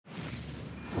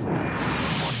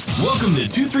Welcome to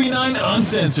 239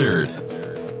 Uncensored.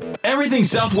 Everything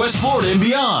Southwest Florida and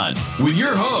beyond with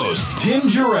your host, Tim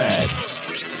Jarrett.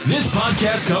 This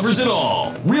podcast covers it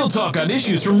all. Real talk on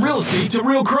issues from real estate to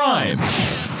real crime.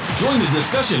 Join the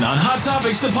discussion on hot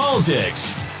topics to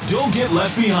politics. Don't get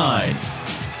left behind.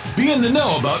 Be in the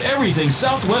know about everything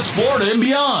Southwest Florida and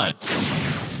beyond.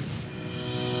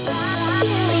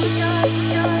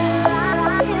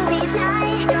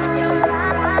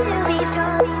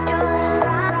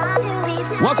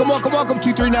 Welcome,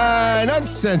 239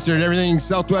 Uncensored, everything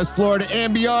Southwest Florida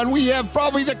and beyond. We have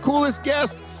probably the coolest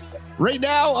guest right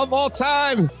now of all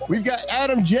time. We've got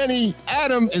Adam Jenny.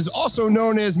 Adam is also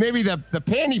known as maybe the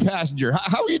panty passenger.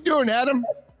 How are you doing, Adam?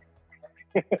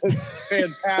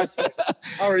 Fantastic.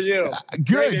 How are you?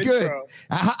 Good.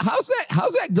 How's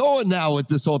that going now with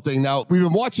this whole thing? Now, we've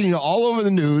been watching you all over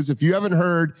the news. If you haven't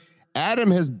heard,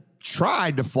 Adam has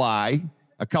tried to fly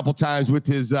a couple times with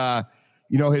his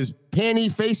his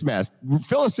panty face mask.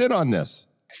 Fill us in on this.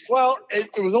 Well, it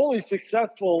was only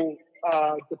successful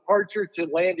departure to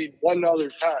landing one other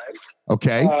time.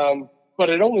 Okay. But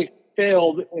it only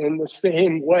failed in the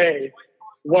same way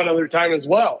one other time as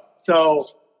well. So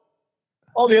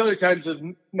all the other times have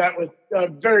met with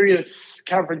various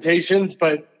confrontations,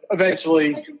 but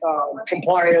eventually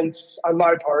compliance on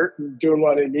my part and doing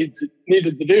what I needed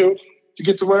to do to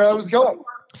get to where I was going.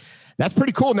 That's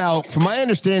pretty cool. Now, from my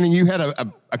understanding, you had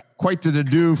a quite the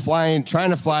to-do trying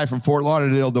to fly from Fort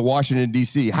Lauderdale to Washington,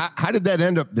 D.C. How did that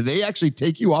end up? Did they actually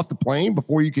take you off the plane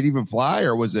before you could even fly,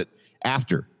 or was it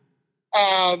after?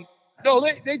 No, so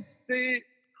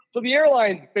the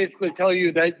airlines basically tell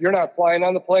you that you're not flying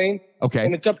on the plane. Okay.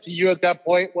 And it's up to you at that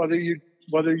point whether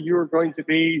you're going to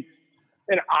be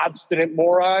an obstinate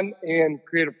moron and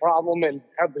create a problem and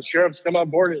have the sheriffs come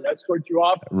on board and escort you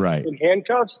off in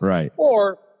handcuffs. Right.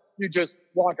 Or you just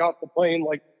walk off the plane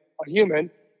like a human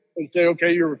and say,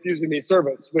 okay, you're refusing me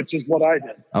service, which is what I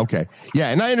did. Okay. Yeah.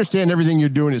 And I understand everything you're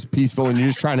doing is peaceful and you're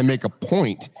just trying to make a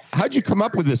point. How'd you come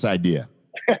up with this idea?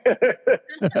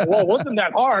 Well, it wasn't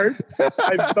that hard.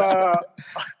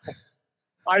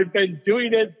 I've been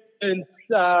doing it since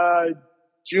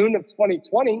June of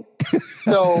 2020.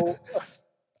 So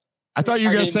I thought you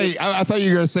were going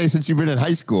to say since you've been in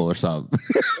high school or something.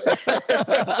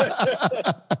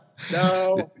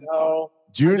 No.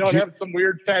 I don't have some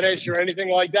weird fetish or anything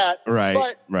like that. Right.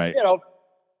 But,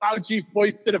 Fauci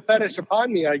foisted a fetish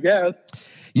upon me, I guess.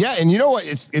 Yeah. And you know what?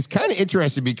 It's kind of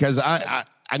interesting because I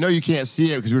know you can't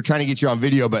see it because we're trying to get you on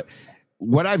video, but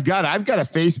what I've got a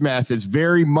face mask that's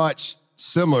very much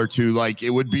similar to like, it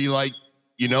would be like,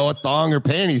 a thong or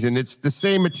panties, and it's the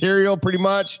same material pretty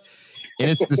much. And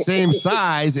it's the same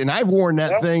size. And I've worn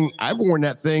that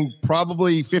thing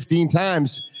probably 15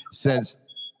 times since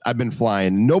I've been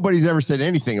flying. Nobody's ever said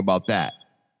anything about that.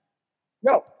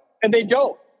 No, and they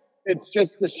don't. It's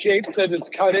just the shape that it's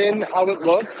cut in, how it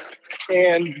looks.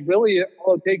 And really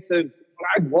all it takes is what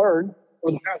I've learned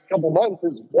for the past couple of months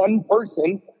is one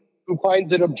person who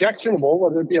finds it objectionable,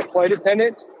 whether it be a flight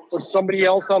attendant or somebody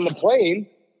else on the plane.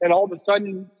 And all of a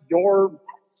sudden your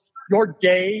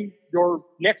day, your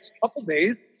next couple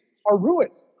days are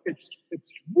ruined. It's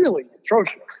really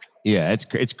atrocious. Yeah,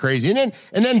 it's crazy. And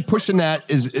then pushing that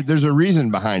there's a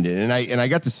reason behind it. And I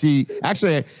got to see,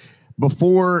 actually,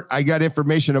 before I got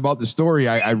information about the story,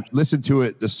 I listened to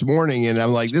it this morning and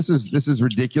I'm like, this is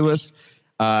ridiculous.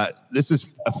 This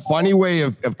is a funny way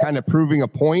of kind of proving a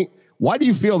point. Why do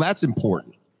you feel that's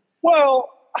important? Well,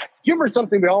 humor is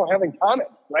something we all have in common,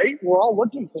 right? We're all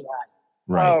looking for that.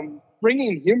 Right.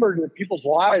 Bringing humor to people's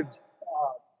lives,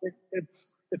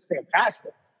 it's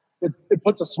fantastic. It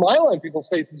puts a smile on people's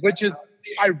faces, which is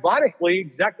ironically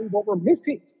exactly what we're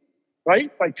missing,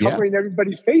 right? By covering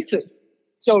everybody's faces.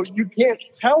 So you can't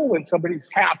tell when somebody's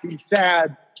happy,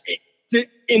 sad,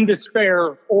 in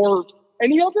despair, or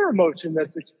any other emotion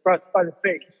that's expressed by the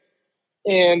face.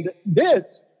 And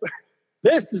this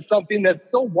is something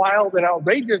that's so wild and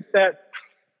outrageous that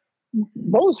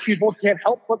most people can't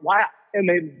help but laugh, and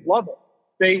they love it.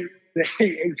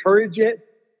 They encourage it.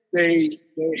 They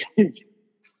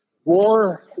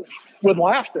roar with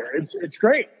laughter. It's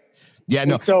great. Yeah,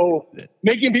 no. And so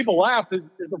making people laugh is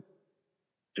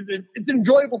an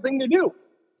enjoyable thing to do.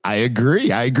 I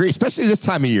agree. Especially this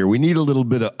time of year. We need a little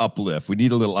bit of uplift.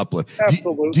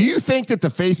 Absolutely. Do you think that the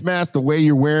face mask, the way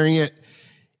you're wearing it,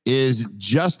 is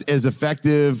just as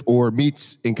effective or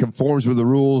meets and conforms with the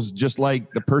rules just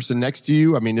like the person next to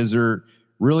you? I mean, is there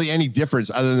really any difference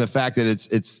other than the fact that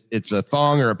it's a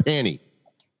thong or a panty?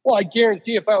 Well, I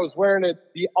guarantee if I was wearing it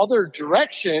the other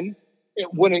direction,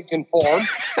 it wouldn't conform.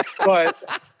 But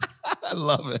I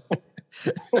love it.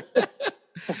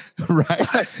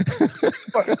 Right.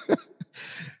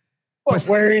 but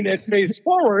wearing it face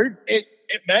forward, it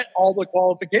met all the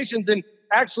qualifications. And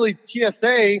actually,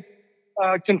 TSA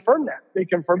confirmed that. They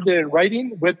confirmed it in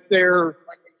writing with their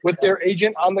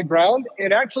agent on the ground,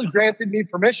 and actually granted me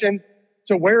permission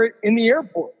to wear it in the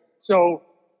airport. So,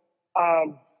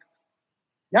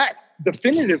 yes,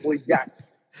 definitively yes.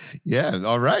 Yeah.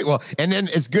 All right. Well, and then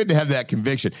it's good to have that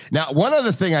conviction. Now, one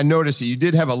other thing I noticed that you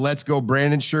did have a "Let's Go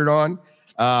Brandon" shirt on.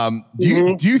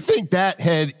 Do you think that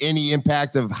had any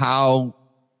impact of how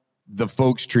the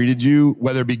folks treated you,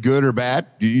 whether it be good or bad?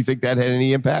 Do you think that had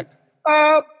any impact?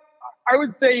 I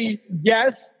would say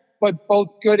yes, but both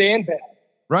good and bad.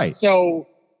 Right. So,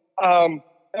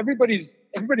 everybody's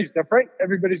different.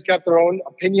 Everybody's got their own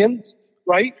opinions,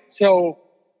 right? So,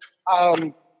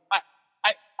 I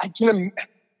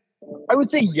would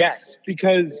say yes,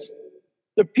 because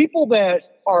the people that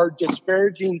are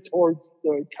disparaging towards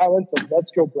the comments of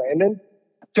 "Let's Go Brandon"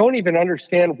 don't even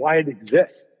understand why it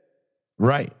exists.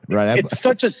 Right. It's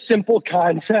such a simple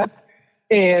concept,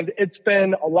 and it's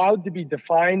been allowed to be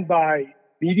defined by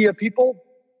media people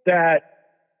that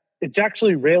it's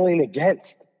actually railing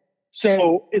against.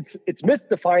 So it's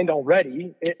misdefined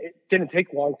already. It didn't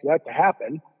take long for that to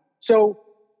happen. So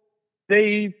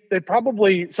they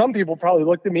probably, some people probably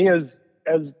looked at me as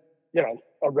you know,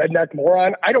 a redneck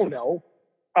moron. I don't know.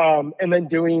 And then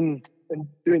doing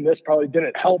this probably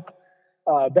didn't help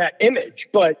that image.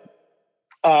 But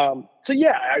so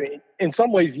yeah, I mean, in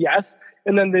some ways, yes.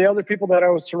 And then the other people that I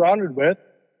was surrounded with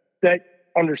that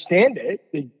understand it,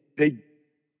 they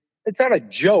it's not a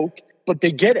joke, but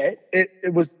they get it.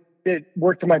 It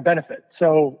worked to my benefit.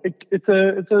 So it's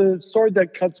a sword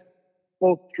that cuts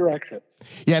both directions.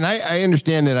 Yeah, and I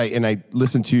understand that. I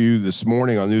listened to you this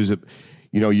morning on news that,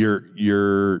 you know,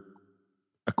 you're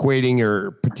equating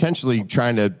or potentially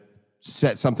trying to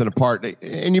set something apart.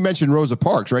 And you mentioned Rosa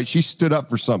Parks, right? She stood up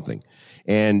for something,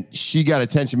 and she got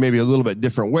attention maybe a little bit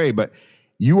different way. But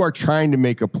you are trying to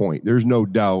make a point. There's no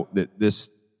doubt that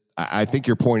this. I think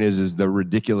your point is the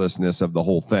ridiculousness of the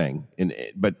whole thing.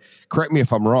 But correct me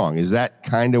if I'm wrong. Is that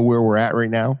kind of where we're at right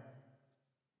now?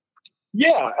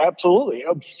 Yeah, absolutely.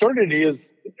 Absurdity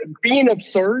being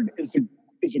absurd is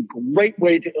a great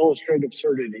way to illustrate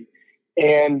absurdity.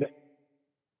 And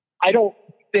I don't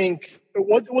think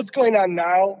what's going on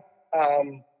now,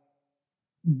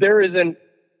 there isn't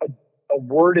a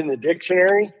word in the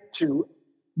dictionary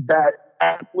that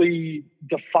aptly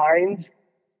defines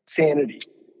sanity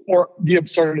or the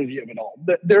absurdity of it all.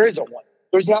 There isn't one.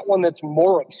 There's not one that's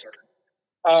more absurd.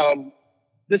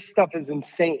 This stuff is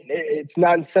insane. It's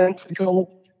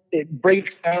nonsensical. It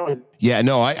breaks down. Yeah,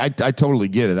 no, I totally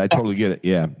get it. I totally get it.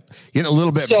 Yeah, getting a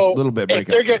little bit break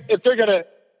up.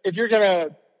 If you're gonna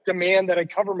demand that I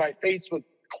cover my face with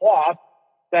cloth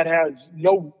that has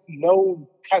no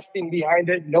testing behind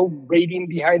it, no rating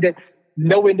behind it,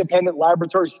 no independent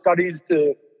laboratory studies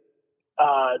to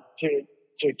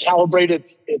calibrate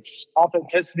its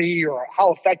authenticity or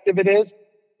how effective it is,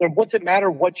 then what's it matter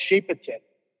what shape it's in?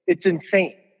 It's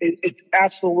insane. It's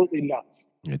absolutely nuts.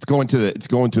 It's going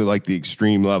to like the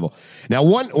extreme level. Now,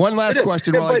 one last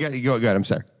question while I get you. Go ahead. I'm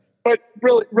sorry. But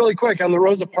really, really quick on the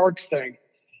Rosa Parks thing,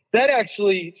 that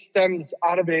actually stems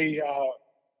out of an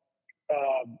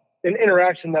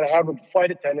interaction that I had with a flight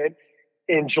attendant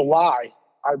in July,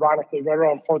 ironically, right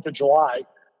around 4th of July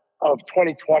of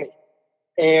 2020.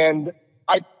 And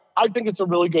I think it's a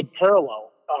really good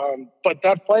parallel. But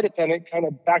that flight attendant kind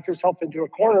of backed herself into a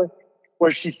corner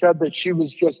where she said that she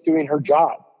was just doing her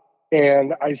job.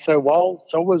 And I said, well,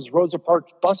 so was Rosa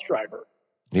Parks' bus driver.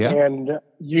 Yeah. And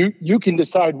you can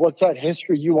decide what side of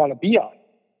history you want to be on. Yeah.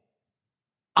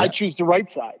 I choose the right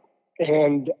side.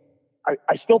 And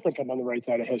I still think I'm on the right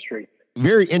side of history.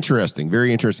 Very interesting.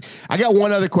 Very interesting. I got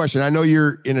one other question. I know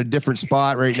you're in a different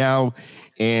spot right now,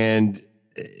 and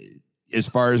as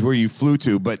far as where you flew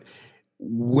to, but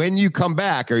when you come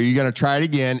back, are you going to try it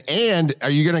again? And are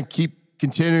you going to keep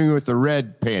continuing with the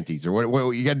red panties, or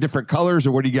what you got different colors,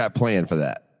 or what do you got planned for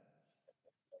that?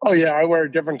 Oh yeah, I wear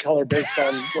a different color based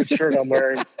on what shirt I'm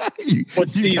wearing, what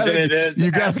season it is.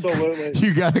 Absolutely.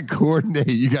 You got to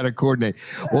coordinate.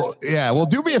 Well, yeah. Well,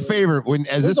 do me a favor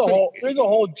there's a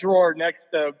whole drawer next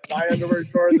to my underwear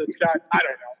drawer that's got, I don't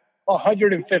know,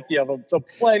 150 of them, so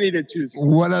plenty to choose from.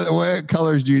 What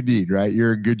colors do you need, right?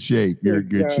 You're in good shape.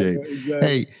 Exactly.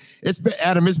 Hey,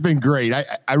 Adam, it's been great.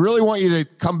 I really want you to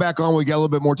come back on when we get a little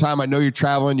bit more time. I know you're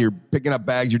traveling, you're picking up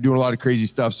bags, you're doing a lot of crazy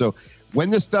stuff. So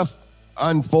when this stuff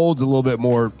unfolds a little bit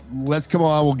more, let's come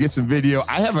on, we'll get some video.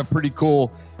 I have a pretty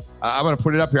cool, I'm going to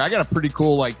put it up here. I got a pretty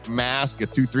cool like mask, a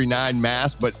 239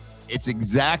 mask, but it's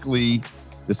exactly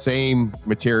the same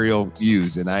material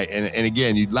used. And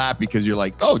again, you'd laugh because you're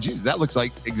like, oh, geez, that looks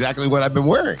like exactly what I've been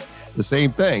wearing. The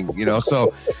same thing,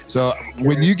 So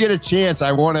when you get a chance,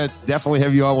 I want to definitely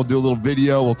have you on. We'll do a little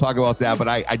video. We'll talk about that. But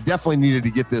I definitely needed to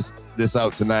get this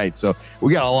out tonight. So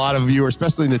we got a lot of viewers,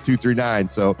 especially in the 239.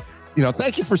 So,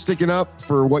 thank you for sticking up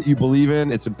for what you believe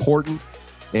in. It's important.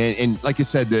 And like you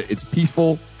said, it's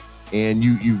peaceful, and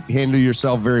you handle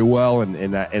yourself very well.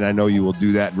 And I know you will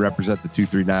do that and represent the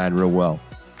 239 real well.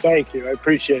 Thank you. I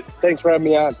appreciate it. Thanks for having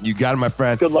me on. You got it, my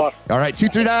friend. Good luck. All right,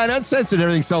 239 Uncensored,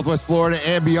 everything Southwest Florida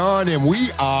and beyond. And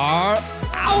we are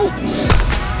out.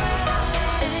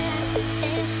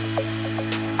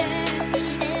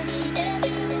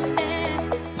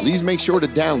 Please make sure to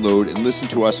download and listen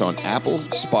to us on Apple,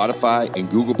 Spotify,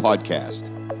 and Google Podcast.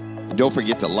 And don't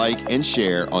forget to like and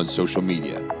share on social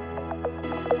media.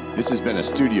 This has been a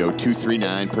Studio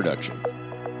 239 production.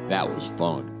 That was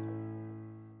fun.